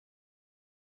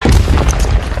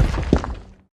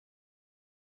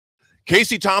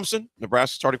Casey Thompson,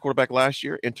 Nebraska starting quarterback last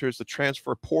year, enters the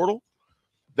transfer portal.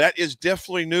 That is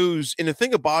definitely news. And the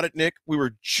thing about it, Nick, we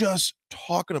were just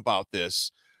talking about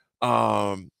this.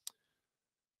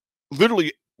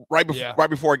 Literally right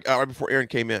before Aaron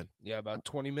came in. Yeah, about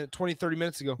 30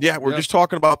 minutes ago. Yeah, we're just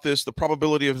talking about this, the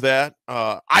probability of that.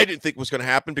 I didn't think it was going to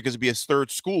happen because it'd be his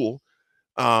third school.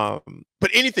 But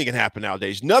anything can happen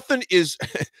nowadays. Nothing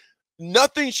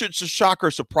should shock or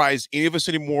surprise any of us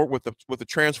anymore with the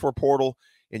transfer portal,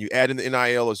 and you add in the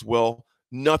NIL as well.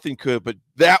 Nothing could, but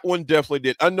that one definitely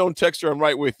did. Unknown texter, I'm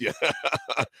right with you.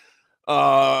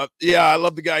 Yeah, I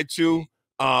love the guy too.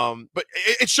 But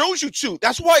it shows you too.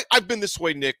 That's why I've been this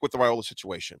way, Nick, with the Raiola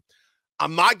situation.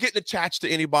 I'm not getting attached to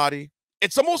anybody.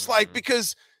 It's almost like,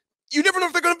 because you never know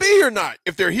if they're going to be here or not.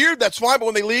 If they're here, that's fine. But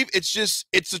when they leave, it's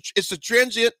a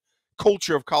transient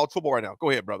culture of college football right now. Go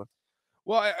ahead, brother.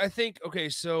 Well, I think, okay,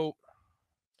 so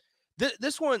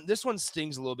this one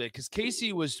stings a little bit because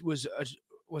Casey was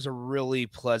a really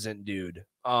pleasant dude.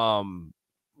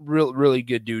 Really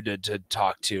good dude to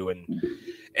talk to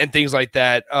and things like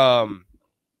that.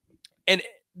 And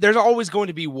there's always going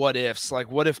to be what ifs, like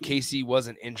what if Casey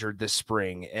wasn't injured this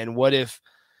spring, and what if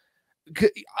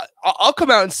I'll come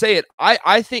out and say it.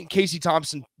 I think Casey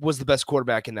Thompson was the best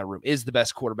quarterback in that room, is the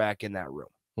best quarterback in that room.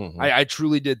 Mm-hmm. I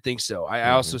truly did think so.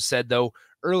 I also said, though,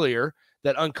 earlier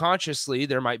that unconsciously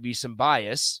there might be some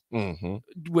bias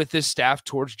with this staff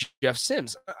towards Jeff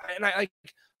Sims. And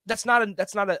that's not an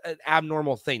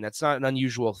abnormal thing. That's not an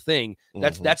unusual thing.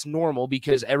 That's normal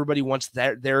because everybody wants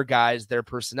their guys, their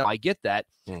personnel. I get that.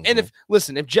 And if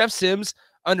Jeff Sims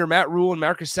under Matt Rule and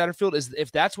Marcus Satterfield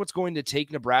if that's what's going to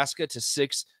take Nebraska to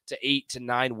 6 to 8 to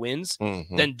 9 wins,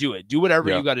 then do it. Do whatever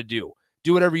you got to do.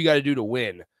 Do whatever you got to do to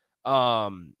win. I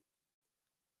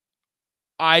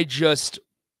just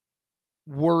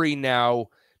worry now,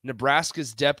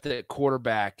 Nebraska's depth at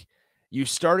quarterback. You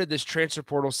started this transfer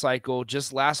portal cycle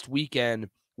just last weekend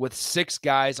with 6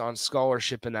 guys on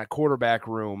scholarship in that quarterback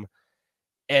room,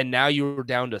 and now you're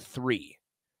down to 3.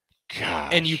 Gosh.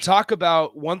 And you talk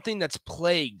about one thing that's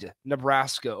plagued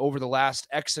Nebraska over the last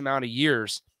X amount of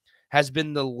years has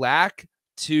been the lack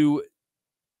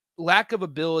of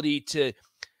ability to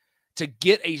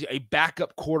get a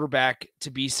backup quarterback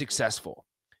to be successful.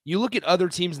 You look at other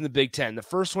teams in the Big Ten. The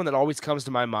first one that always comes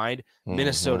to my mind,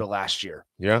 Minnesota last year.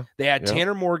 Yeah. They had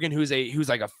Tanner Morgan, who's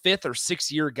like a 5th or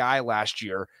 6th year guy last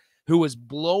year, who was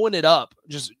blowing it up,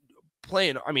 just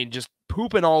playing, just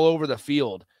pooping all over the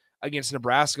field against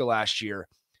Nebraska last year.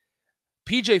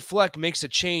 PJ Fleck makes a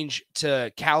change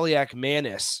to Kaliak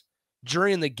Manis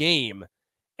during the game,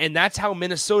 and that's how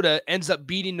Minnesota ends up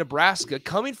beating Nebraska,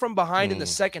 coming from behind in the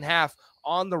second half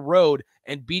on the road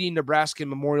and beating Nebraska in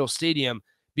Memorial Stadium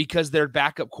because their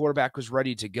backup quarterback was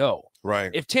ready to go.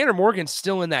 Right. If Tanner Morgan's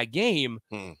still in that game,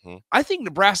 I think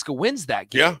Nebraska wins that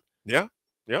game. Yeah.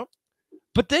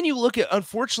 But then you look at,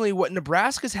 unfortunately, what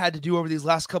Nebraska's had to do over these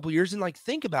last couple of years, and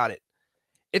think about it.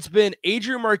 It's been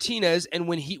Adrian Martinez, and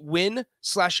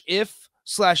if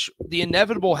the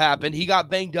inevitable happened, he got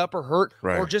banged up or hurt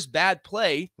or just bad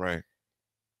play. Right.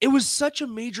 It was such a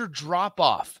major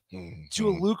drop-off to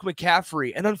a Luke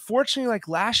McCaffrey. And unfortunately,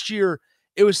 last year,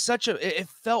 it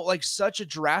felt like such a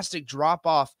drastic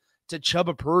drop-off to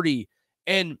Chubba Purdy.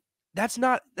 And that's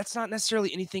not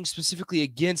necessarily anything specifically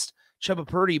against Chubba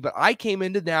Purdy, but I came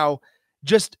into now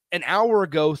just an hour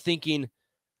ago thinking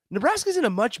Nebraska's in a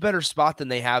much better spot than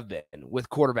they have been with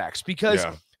quarterbacks because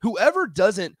whoever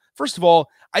doesn't, first of all,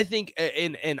 I think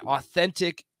an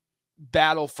authentic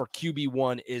battle for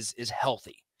QB1 is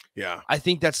healthy. Yeah. I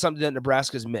think that's something that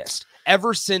Nebraska's missed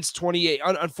ever since 28.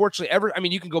 Unfortunately,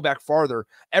 you can go back farther,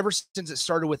 ever since it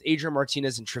started with Adrian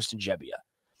Martinez and Tristan Gebbia.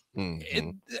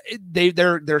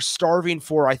 They're starving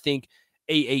for, I think,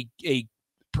 a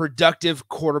productive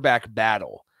quarterback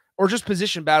battle or just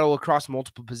position battle across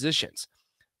multiple positions.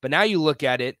 But now you look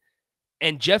at it,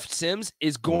 and Jeff Sims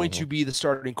is going to be the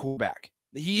starting quarterback.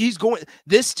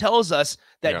 This tells us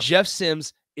that Jeff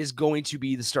Sims is going to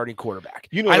be the starting quarterback.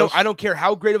 I don't care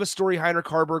how great of a story Heinrich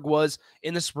Harburg was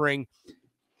in the spring.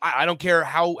 I don't care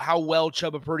how well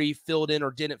Chubba Purdy filled in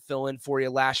or didn't fill in for you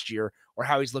last year or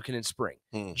how he's looking in spring.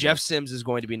 Jeff Sims is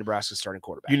going to be Nebraska's starting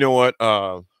quarterback. You know what?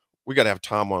 We got to have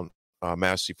Tom on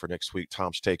Massey for next week.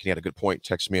 Tom's taking. He had a good point.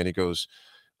 Text me and he goes,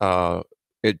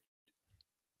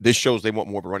 this shows they want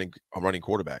more of a running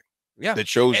quarterback. Yeah. That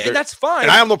shows, and that's fine.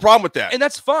 And I have no problem with that. And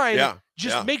that's fine. Yeah.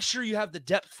 Just make sure you have the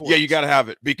depth for it. Yeah, you got to have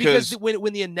it because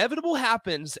when the inevitable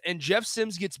happens and Jeff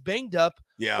Sims gets banged up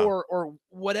or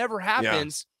whatever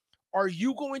happens, are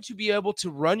you going to be able to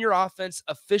run your offense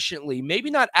efficiently? Maybe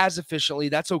not as efficiently.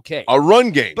 That's okay. A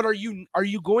run game. But are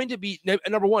you going to be,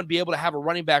 number one, be able to have a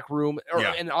running back room or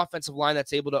an offensive line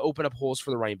that's able to open up holes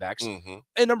for the running backs?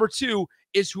 And number two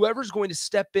is whoever's going to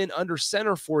step in under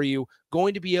center for you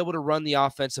going to be able to run the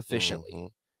offense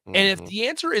efficiently. And if the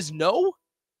answer is no,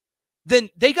 then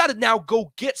they got to now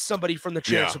go get somebody from the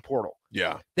transfer portal.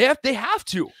 Yeah. They have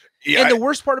to. Yeah, and the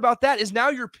worst part about that is now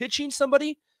you're pitching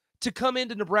somebody to come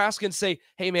into Nebraska and say,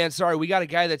 hey, man, sorry, we got a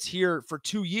guy that's here for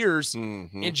 2 years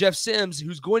in Jeff Sims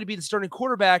who's going to be the starting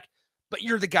quarterback, but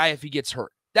you're the guy if he gets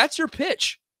hurt. That's your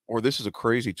pitch. Or this is a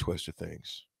crazy twist of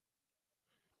things.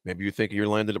 Maybe you think you're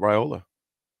landed at Raiola.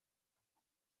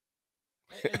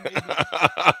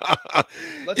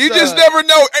 You just never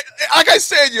know. Like I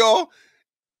said, y'all,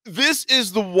 this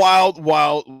is the wild,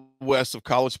 wild west of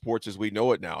college sports as we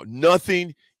know it now.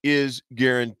 Nothing is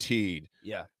guaranteed.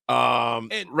 Yeah.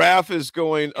 And Raph is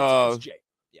going. It's Jay.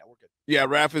 Yeah, we're good. Yeah,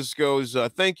 Raph goes.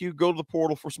 Thank you. Go to the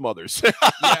portal for some others. Yeah,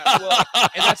 well,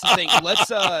 and that's the thing.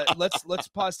 Let's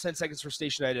pause 10 seconds for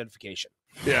station identification.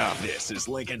 Yeah. This is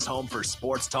Lincoln's home for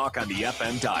sports talk on the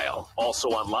FM dial. Also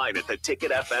online at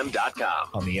theticketfm.com.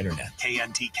 On the internet.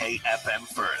 KNTK FM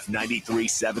Firth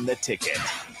 93.7 The Ticket.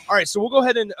 All right, so we'll go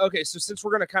ahead and so since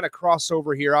we're going to kind of cross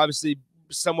over here, obviously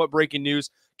somewhat breaking news.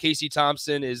 Casey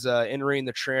Thompson is entering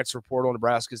the transfer portal.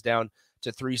 Nebraska's down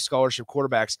to 3 scholarship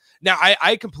quarterbacks. Now,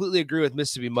 I completely agree with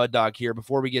Mississippi Mud Dog here.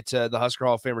 Before we get to the Husker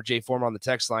Hall of Famer Jay Former on the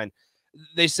text line,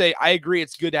 they say, I agree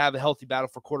it's good to have a healthy battle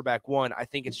for quarterback one. I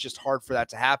think it's just hard for that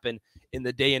to happen in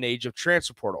the day and age of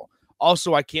transfer portal.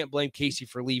 Also, I can't blame Casey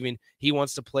for leaving. He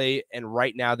wants to play, and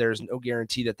right now there's no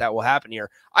guarantee that will happen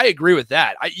here. I agree with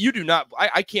that.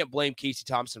 I can't blame Casey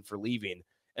Thompson for leaving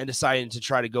and deciding to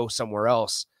try to go somewhere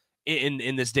else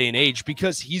in this day and age,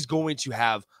 because he's going to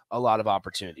have a lot of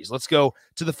opportunities. Let's go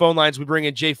to the phone lines. We bring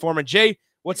in Jay Foreman. Jay,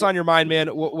 what's on your mind, man?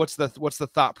 What's the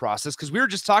thought process? Because we were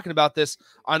just talking about this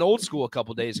on Old School a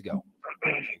couple days ago.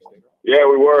 Yeah,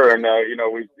 we were. And,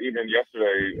 we even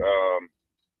yesterday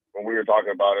when we were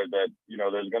talking about it, that,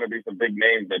 there's going to be some big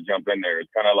names that jump in there. It's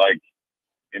kind of like,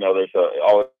 there's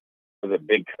always a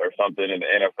big or something in the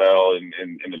NFL and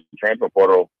in the transfer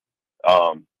portal.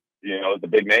 It's a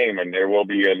big name, and there will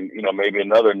be maybe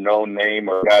another known name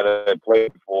or guy that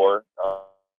played before.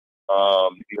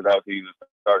 Because he's a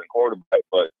starting quarterback,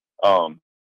 but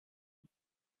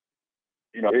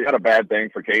it's not a bad thing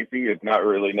for Casey. It's not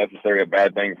really necessarily a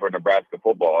bad thing for Nebraska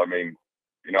football. I mean,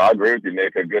 I agree with you,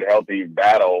 Nick. A good, healthy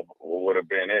battle would have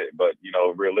been it, but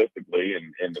realistically,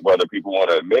 and whether people want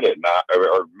to admit it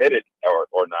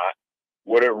or not,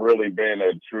 would it really been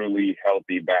a truly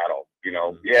healthy battle?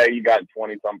 Yeah, you got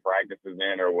 20-some practices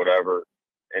in or whatever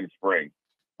in spring,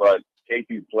 but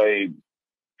Casey's played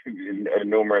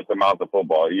numerous amounts of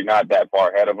football. You're not that far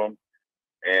ahead of him,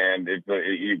 and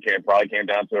probably came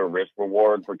down to a risk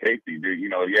reward for Casey.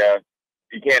 Yeah,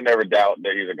 you can't never doubt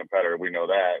that he's a competitor. We know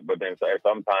that, but then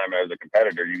sometime as a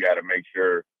competitor, you got to make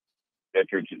sure that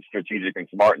you're strategic and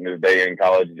smart in this day in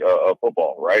college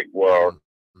football, right? Well.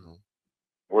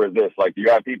 Whereas this, like, you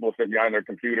got people sitting behind their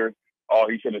computers,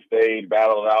 he should have stayed,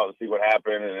 battled it out, and see what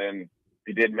happened, and then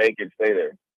he didn't make it, stay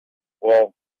there.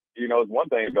 Well, it's one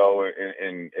thing to go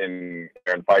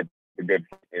and fight the good,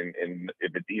 and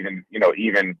if it's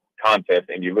even contest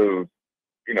and you lose,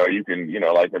 you can,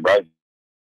 like Nebraska,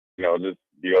 just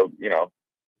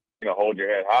hold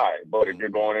your head high. But if you're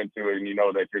going into it and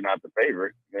that you're not the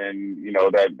favorite, then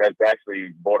that's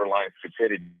actually borderline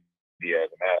stupidity as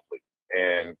an athlete.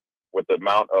 And with the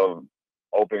amount of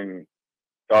open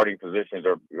starting positions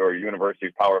or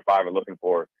universities Power 5 are looking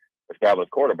for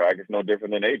established quarterback, it's no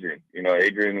different than Adrian.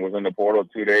 Adrian was in the portal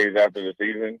 2 days after the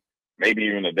season, maybe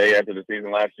even a day after the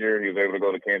season last year. He was able to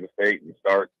go to Kansas State and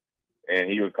start, and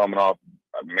he was coming off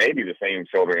maybe the same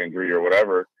shoulder injury or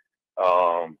whatever,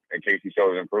 and Casey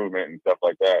showed an improvement and stuff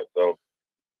like that. So,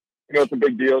 it's a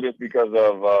big deal just because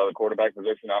of the quarterback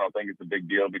position. I don't think it's a big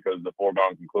deal because of the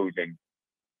foregone conclusion.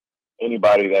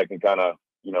 Anybody that can kind of,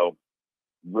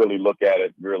 really look at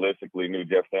it realistically knew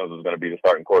Jeff Sims was going to be the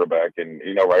starting quarterback. And,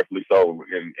 rightfully so.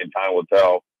 In time will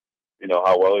tell,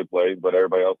 how well he plays, but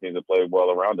everybody else needs to play well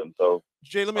around him. So,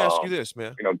 Jay, let me ask you this,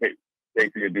 man.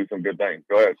 Casey could do some good things.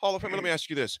 Go ahead. Hall of Fame, let me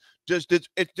ask you this.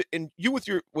 And you with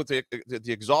the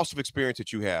exhaustive experience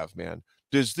that you have, man,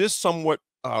 does this somewhat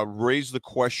raise the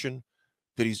question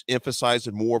that he's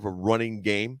emphasizing more of a running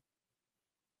game?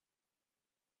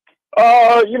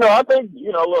 I think,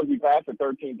 look, he passed it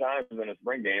 13 times in a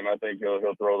spring game. I think he'll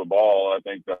throw the ball. I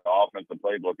think the offensive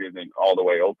playbook isn't all the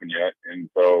way open yet. And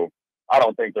so I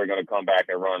don't think they're going to come back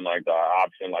and run like the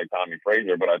option like Tommy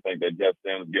Frazier, but I think that Jeff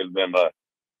Sims gives them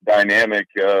dynamic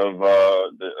of a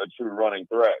true running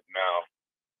threat. Now,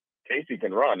 Casey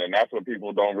can run, and that's what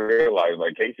people don't realize.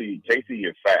 Like Casey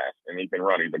is fast, and he can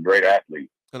run. He's a great athlete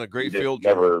and a great field.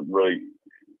 Never really,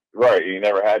 right? He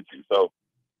never had to. So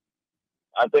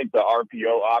I think the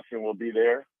RPO option will be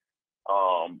there,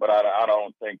 but I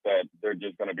don't think that they're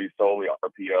just going to be solely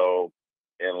RPO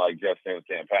and like Jeff Sims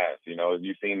can't pass. You know,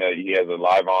 you've seen that he has a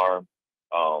live arm.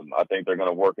 I think they're going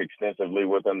to work extensively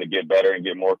with him to get better and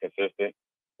get more consistent.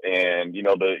 And,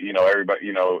 everybody,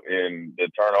 in the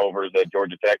turnovers at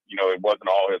Georgia Tech, it wasn't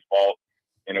all his fault.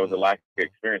 And it was a lack of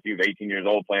experience. He was 18 years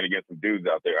old playing against some dudes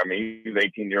out there. I mean, he was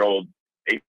 18 years old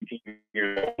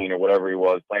or whatever he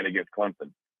was, playing against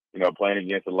Clemson, playing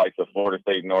against the likes of Florida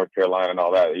State, North Carolina, and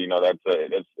all that.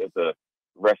 It's a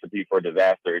recipe for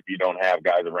disaster if you don't have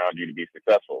guys around you to be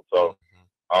successful. So,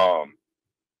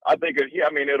 I think,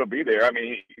 it'll be there. I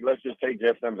mean, let's just take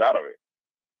Jeff Sims out of it.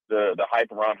 The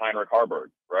hype around Heinrich Haarberg,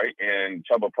 right? And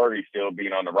Chubba Purdy still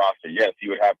being on the roster. Yes, he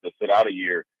would have to sit out a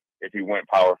year if he went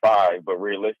Power 5, but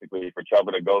realistically, for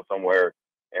Chubba to go somewhere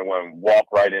and walk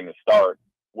right in to start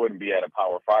wouldn't be at a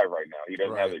Power 5 right now. He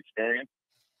doesn't have the experience,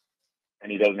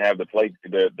 and he doesn't have the tape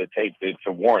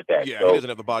to warrant that. Yeah, so, he doesn't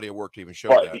have the body of work to even show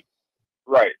that.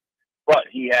 Right. But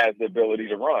he has the ability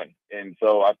to run. And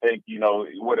so I think,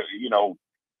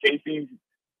 Casey,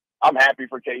 I'm happy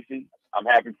for Casey. I'm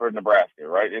happy for Nebraska,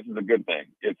 right? This is a good thing.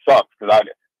 It sucks because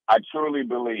I truly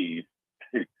believe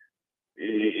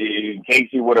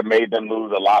Casey would have made them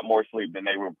lose a lot more sleep than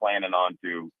they were planning on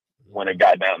to when it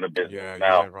got down to business. Yeah,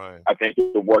 now, right. I think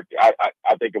it worked. I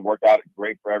think it worked out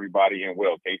great for everybody and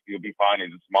will. Casey will be fine.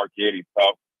 He's a smart kid. He's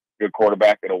tough. Good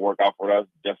quarterback. It'll work out for us.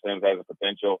 Jeff Sims has a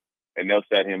potential, and they'll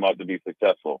set him up to be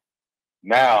successful.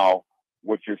 Now,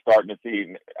 what you're starting to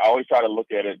see, I always try to look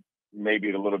at it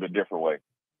maybe a little bit different way.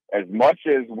 As much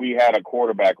as we had a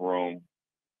quarterback room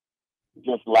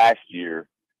just last year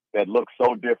that looked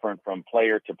so different from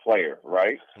player to player,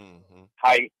 right? Mm-hmm.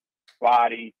 Height,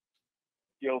 body,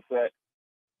 skill set.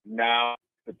 Now,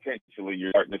 potentially, you're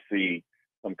starting to see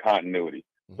some continuity.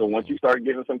 So once you start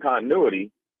getting some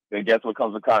continuity, then guess what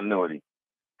comes with continuity?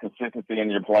 Consistency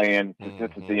in your playing,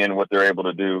 consistency in what they're able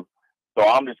to do. So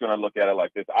I'm just going to look at it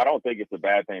like this. I don't think it's a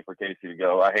bad thing for Casey to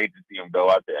go. I hate to see him go.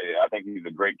 I think he's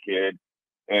a great kid.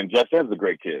 And Jeff Sims is a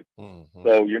great kid.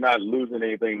 So you're not losing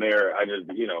anything there. I just,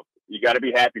 you got to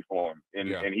be happy for him.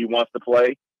 And he wants to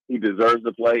play. He deserves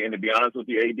to play. And to be honest with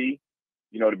you,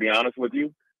 AD, to be honest with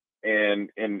you, and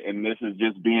this is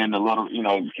just being a little,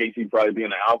 Casey probably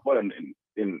being an alpha,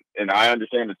 and I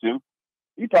understand it too.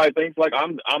 He probably thinks like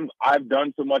I've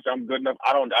done so much. I'm good enough.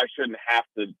 I shouldn't have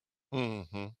to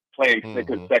play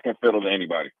second fiddle to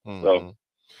anybody. So.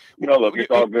 Look,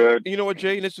 it's all good. You know what,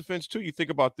 Jay, in his defense, too, you think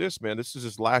about this, man. This is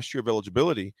his last year of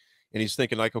eligibility, and he's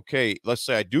thinking like, okay, let's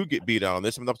say I do get beat out on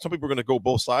this. I mean, some people are going to go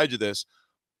both sides of this.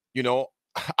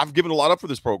 I've given a lot up for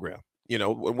this program,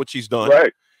 which he's done.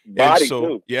 Right. Body,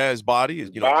 too. Yeah, his body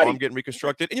is, arm getting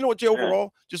reconstructed. And you know what, Jay,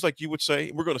 overall, just like you would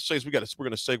say, we're going to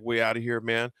segue out of here,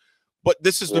 man. But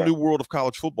this is the new world of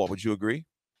college football. Would you agree?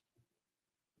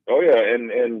 Oh, yeah,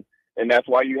 and that's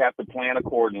why you have to plan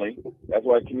accordingly. That's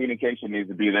why communication needs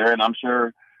to be there. And I'm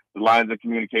sure the lines of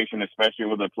communication, especially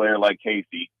with a player like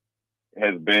Casey,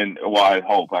 has been, well, I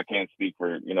hope. I can't speak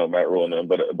for, Matt Rule and them,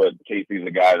 but Casey's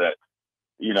a guy that,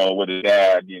 with his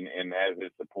dad and has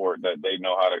his support, that they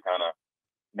know how to kind of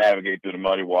navigate through the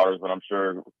muddy waters. But I'm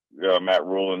sure Matt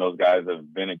Rule and those guys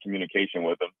have been in communication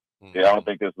with him. I don't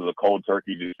think this is a cold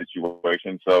turkey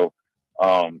situation. So,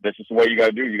 that's just what you got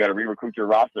to do. You got to re-recruit your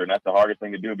roster, and that's the hardest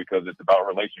thing to do because it's about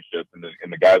relationships, and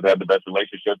the guys that have the best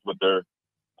relationships with their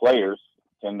players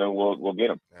will get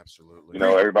them. Absolutely.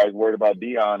 Everybody's worried about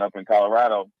Dion up in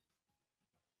Colorado.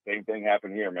 Same thing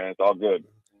happened here, man. It's all good.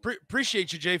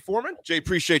 Appreciate you, Jay Foreman. Jay,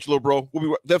 appreciate you, little bro.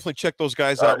 We'll definitely check those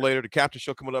guys out later. The Captain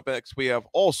Show coming up next. We have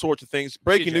all sorts of things.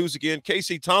 Breaking news again.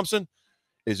 Casey Thompson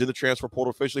is in the transfer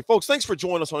portal officially. Folks, thanks for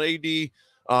joining us on AD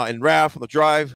and Raf on the drive.